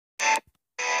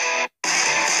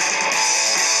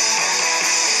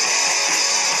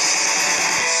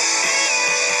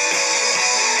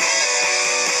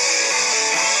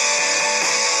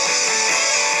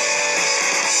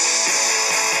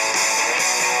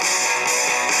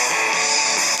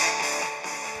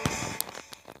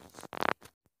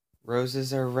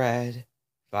Roses are red,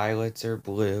 violets are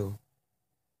blue.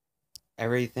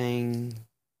 Everything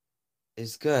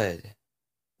is good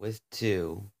with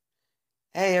two.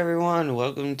 Hey everyone,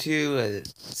 welcome to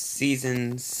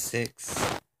season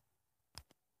 6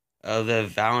 of the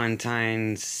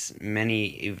Valentine's mini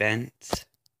event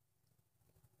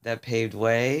that paved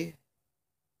way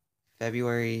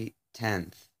February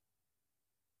 10th.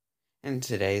 And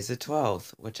today's the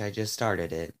 12th, which I just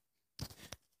started it.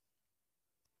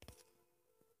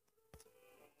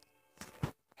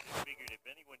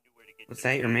 What's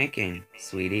that you're making,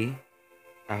 sweetie?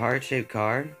 A heart-shaped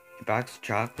card? A box of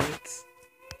chocolates?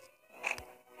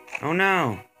 Oh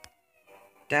no!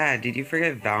 Dad, did you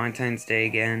forget Valentine's Day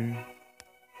again?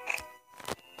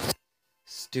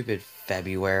 Stupid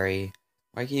February.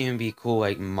 Why can't you even be cool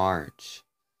like March?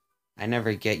 I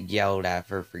never get yelled at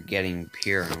for forgetting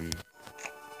Purim.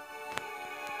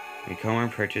 Did Homer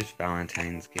purchase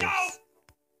Valentine's gifts?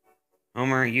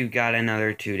 Homer, you got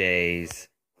another 2 days.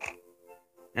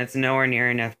 That's nowhere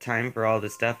near enough time for all the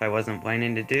stuff I wasn't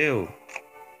planning to do.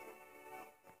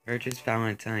 Purchase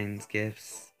Valentine's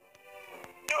gifts.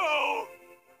 No!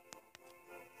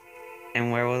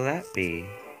 And where will that be?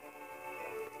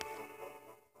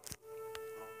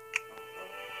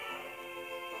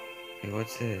 Hey,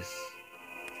 what's this?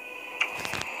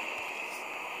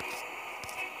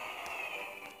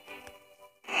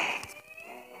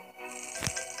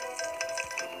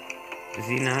 Does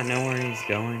he not know where he's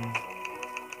going?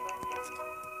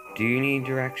 Do you need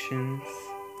directions?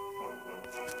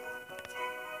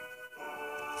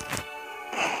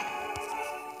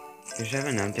 They should have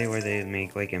an update where they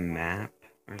make like a map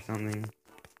or something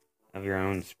of your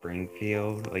own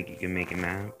Springfield. Like you can make a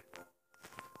map.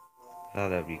 I thought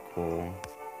that'd be cool.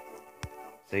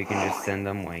 So you can just send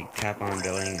them, like, tap on a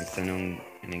building and send them,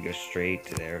 and it goes straight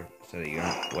to there so that you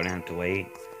wouldn't have to wait.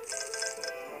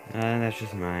 That's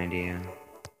just my idea.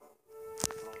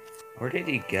 Where did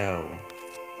he go?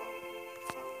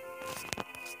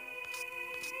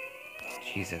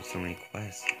 Jeez, I have so many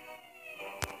quests.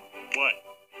 What?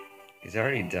 He's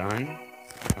already done?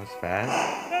 That was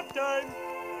fast. Nap time!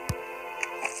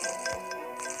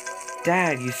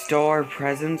 Dad, you stole our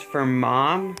presents from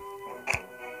Mom?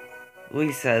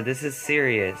 Lisa, this is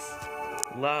serious.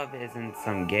 Love isn't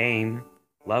some game.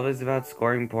 Love is about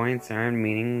scoring points and earning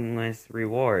meaningless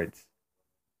rewards.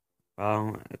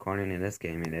 Well, according to this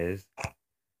game, it is.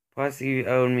 Plus, you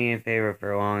owed me a favor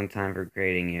for a long time for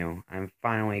creating you. I'm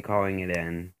finally calling it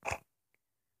in.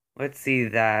 Let's see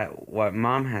what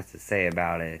Mom has to say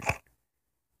about it.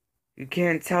 You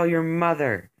can't tell your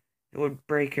mother. It would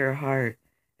break her heart.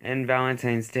 And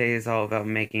Valentine's Day is all about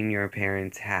making your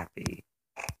parents happy.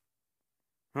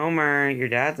 Homer, your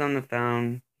dad's on the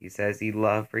phone. He says he'd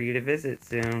love for you to visit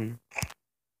soon.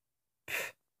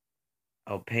 Pfft.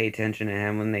 I'll pay attention to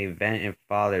him when they vent at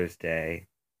Father's Day.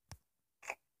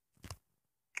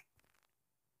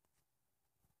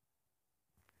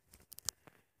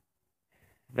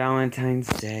 Valentine's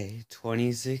Day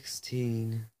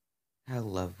 2016. How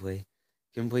lovely.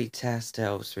 Complete task to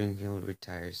help Springfield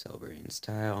retire sober in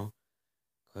style.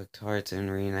 Collect hearts and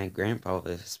reunite Grandpa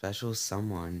with a special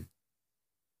someone.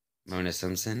 Mona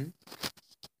Simpson.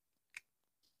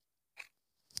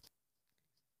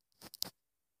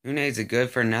 Who needs a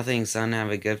good-for-nothing son to have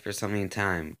a good-for-something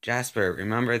time? Jasper,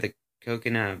 remember the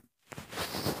coconut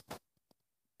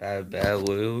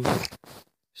babaloo?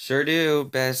 Sure do.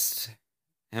 Best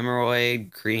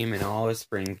hemorrhoid cream in all of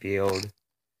Springfield.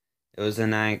 It was a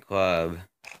nightclub.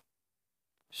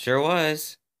 Sure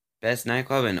was. Best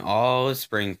nightclub in all of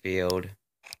Springfield.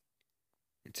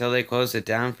 Until they closed it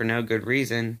down for no good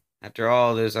reason. After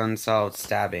all those unsolved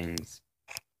stabbings.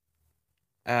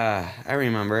 I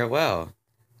remember it well.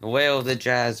 The wail of the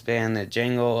jazz band, the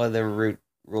jingle of the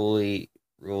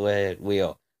roulette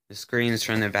wheel, the screams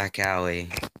from the back alley.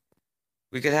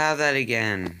 We could have that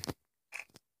again.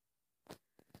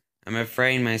 I'm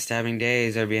afraid my stabbing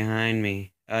days are behind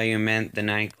me. Oh, you meant the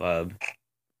nightclub.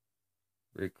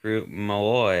 Recruit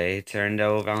Malloy turned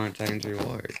out Valentine's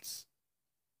rewards.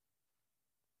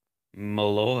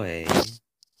 Malloy.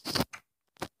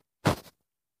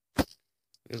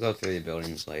 We'll go through the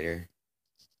buildings later.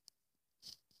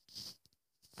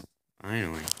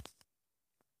 Finally.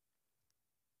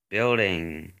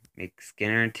 Building. Make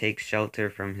Skinner take shelter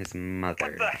from his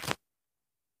mother.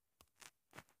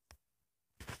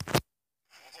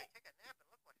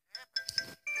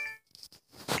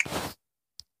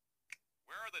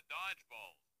 Where are the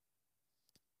dodgeballs?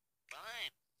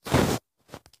 Fine.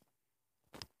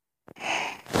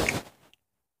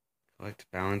 Collect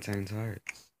Valentine's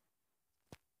hearts.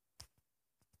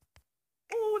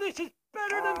 Oh, this is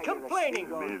better than computer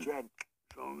complaining, Jed.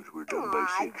 As long as we're done by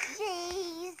 6.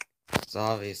 Jeez. It's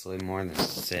obviously more than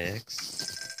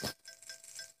 6.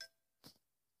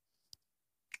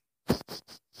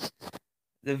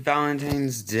 The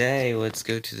Valentine's Day. Let's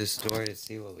go to the store to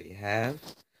see what we have.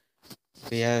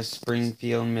 We have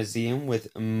Springfield Museum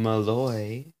with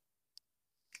Malloy.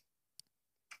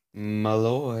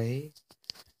 Malloy.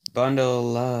 Bundle of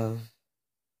Love.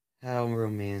 How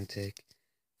romantic.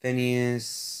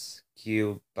 Phineas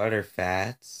Cube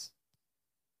Butterfats.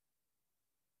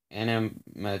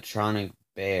 Animatronic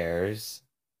Bears.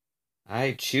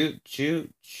 I choose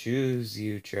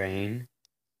you train.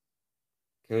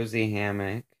 Cozy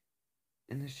Hammock.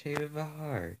 In the shape of a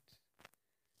heart.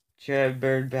 Cherub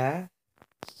Bird Bath.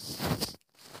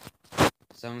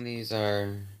 Some of these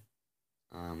are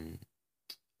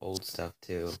old stuff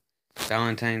too.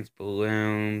 Valentine's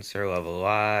Balloons, Sir Love a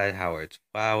Lot, Howard's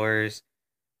Flowers,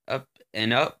 Up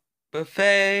and Up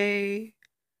Buffet,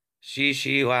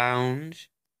 Shishi Lounge,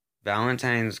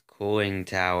 Valentine's Cooling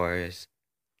Towers,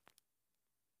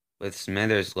 with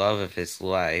Smithers' Love of His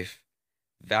Life,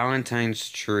 Valentine's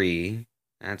Tree,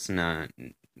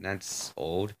 that's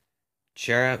old,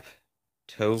 Cherub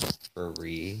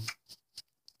Topiary,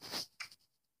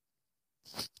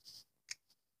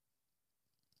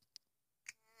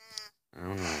 I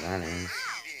don't know what that is.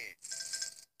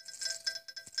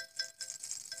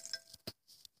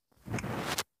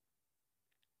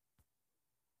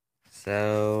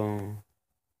 So,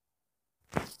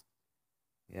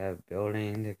 we have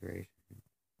building decoration,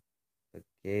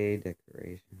 bouquet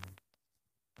decoration,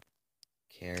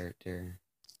 character,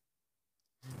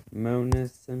 Mona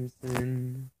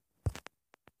Simpson.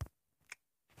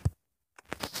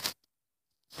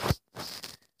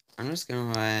 I'm just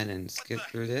gonna go ahead and skip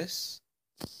through this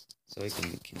so we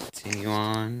can continue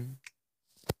on.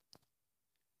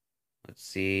 Let's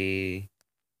see.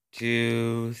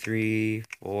 2, 3,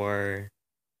 4,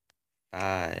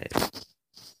 5, and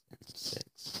 6.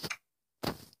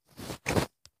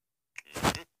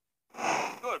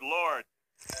 Good Lord.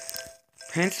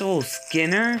 Principal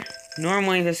Skinner?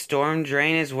 Normally the storm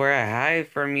drain is where I hide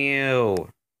from you.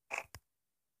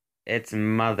 It's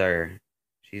Mother.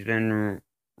 She's been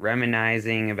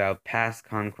reminiscing about past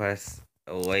conquests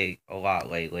a lot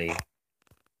lately.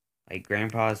 Like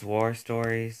Grandpa's war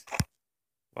stories.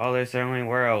 Well, there certainly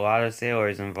were a lot of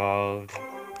sailors involved.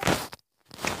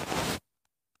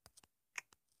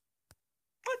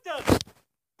 What the?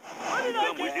 What did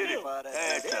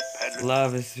I do?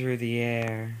 Love is through the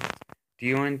air. Do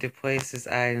you want to place this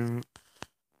item?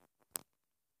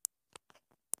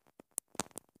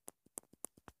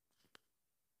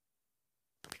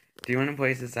 Do you want to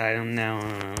place this item now?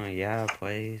 Yeah,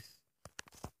 place.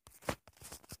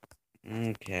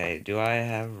 Okay, do I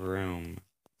have room?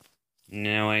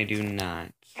 No, I do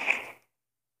not.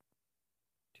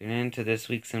 Tune in to this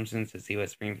week's Simpsons to see what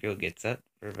Springfield gets up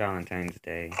for Valentine's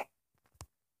Day.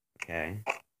 Okay.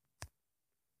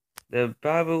 The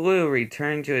Babaloo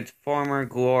returned to its former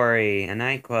glory. A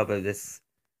nightclub of this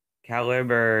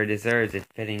caliber deserves a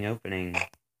fitting opening.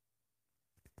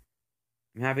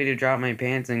 I'm happy to drop my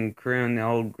pants and croon the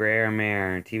old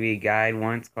grammar. TV Guide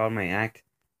once called my act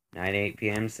night 8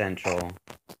 p.m. Central.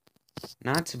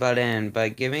 Not to butt in,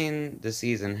 but given the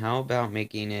season, how about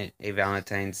making it a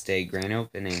Valentine's Day grand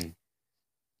opening?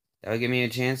 That would give me a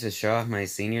chance to show off my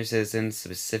senior citizen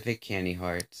specific candy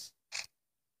hearts.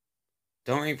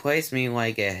 Don't replace me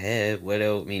like a hit,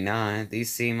 widow me not.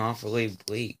 These seem awfully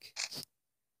bleak.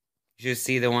 You should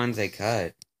see the ones I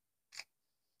cut.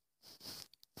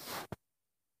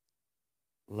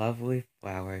 Lovely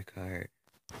flower cart.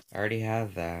 I already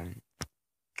have that.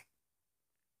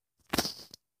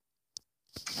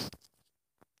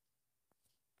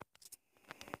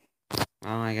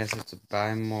 Well, I guess it's to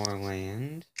buy more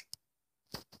land.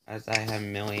 As I have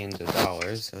millions of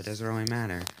dollars, so it doesn't really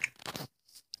matter.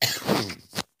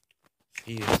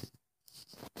 Excuse me.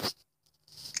 This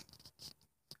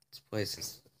place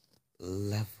is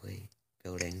lovely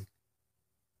building.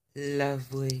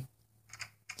 Lovely.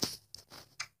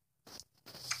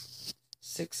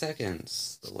 6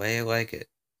 seconds. The way I like it.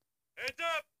 Heads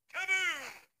up!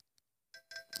 Kaboom!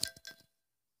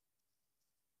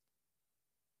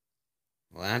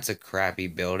 Well, that's a crappy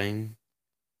building.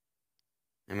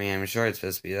 I mean, I'm sure it's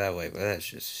supposed to be that way, but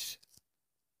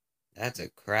that's a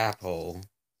crap hole.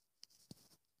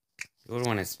 You would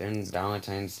want to spend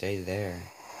Valentine's Day there.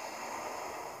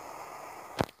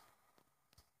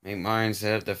 Make Martin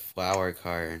set up the flower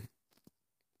cart.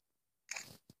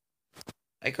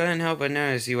 I couldn't help but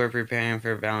notice you were preparing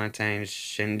for Valentine's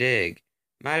shindig.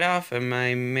 Might offer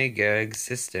my mega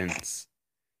existence.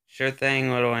 Sure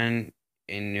thing, little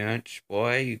in which,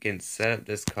 boy, you can set up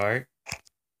this cart.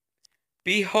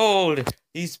 Behold,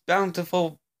 these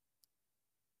bountiful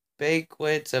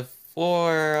banquets of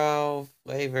floral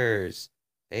flavors.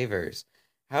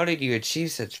 How did you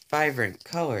achieve such vibrant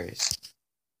colors?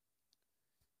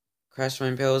 Crushed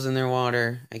my pills in their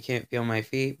water. I can't feel my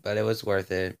feet, but it was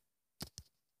worth it.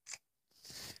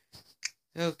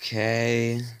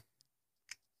 Okay.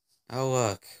 Oh,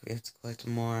 look. We have to collect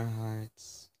more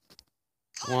hearts.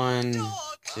 1,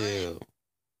 2.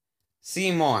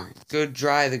 Seymour, go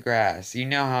dry the grass. You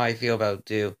know how I feel about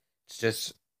dew. It's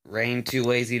just rain too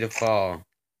lazy to fall.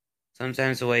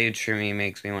 Sometimes the way you treat me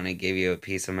makes me want to give you a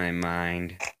piece of my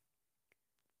mind.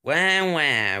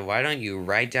 Why don't you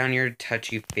write down your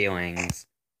touchy feelings?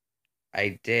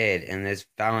 I did in this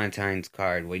Valentine's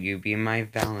card. Would you be my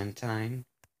Valentine?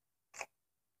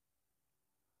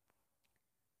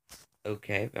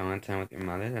 Okay, Valentine with your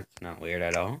mother. That's not weird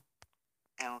at all.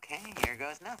 Okay, here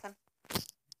goes nothing.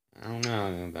 I don't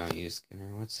know about you,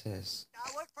 Skinner. What's this? I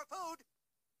work for food.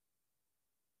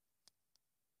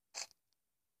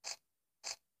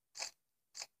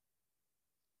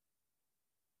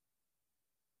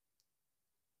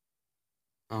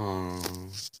 Oh,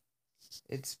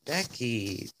 it's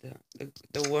Becky,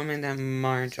 the woman that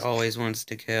Marge always wants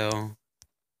to kill.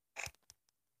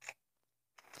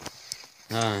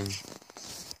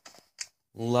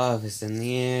 Love is in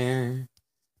the air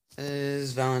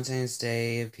as Valentine's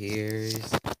Day appears.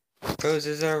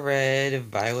 Roses are red,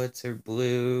 violets are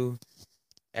blue.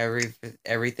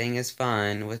 Everything is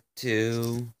fun with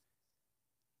two.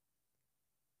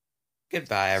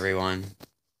 Goodbye, everyone.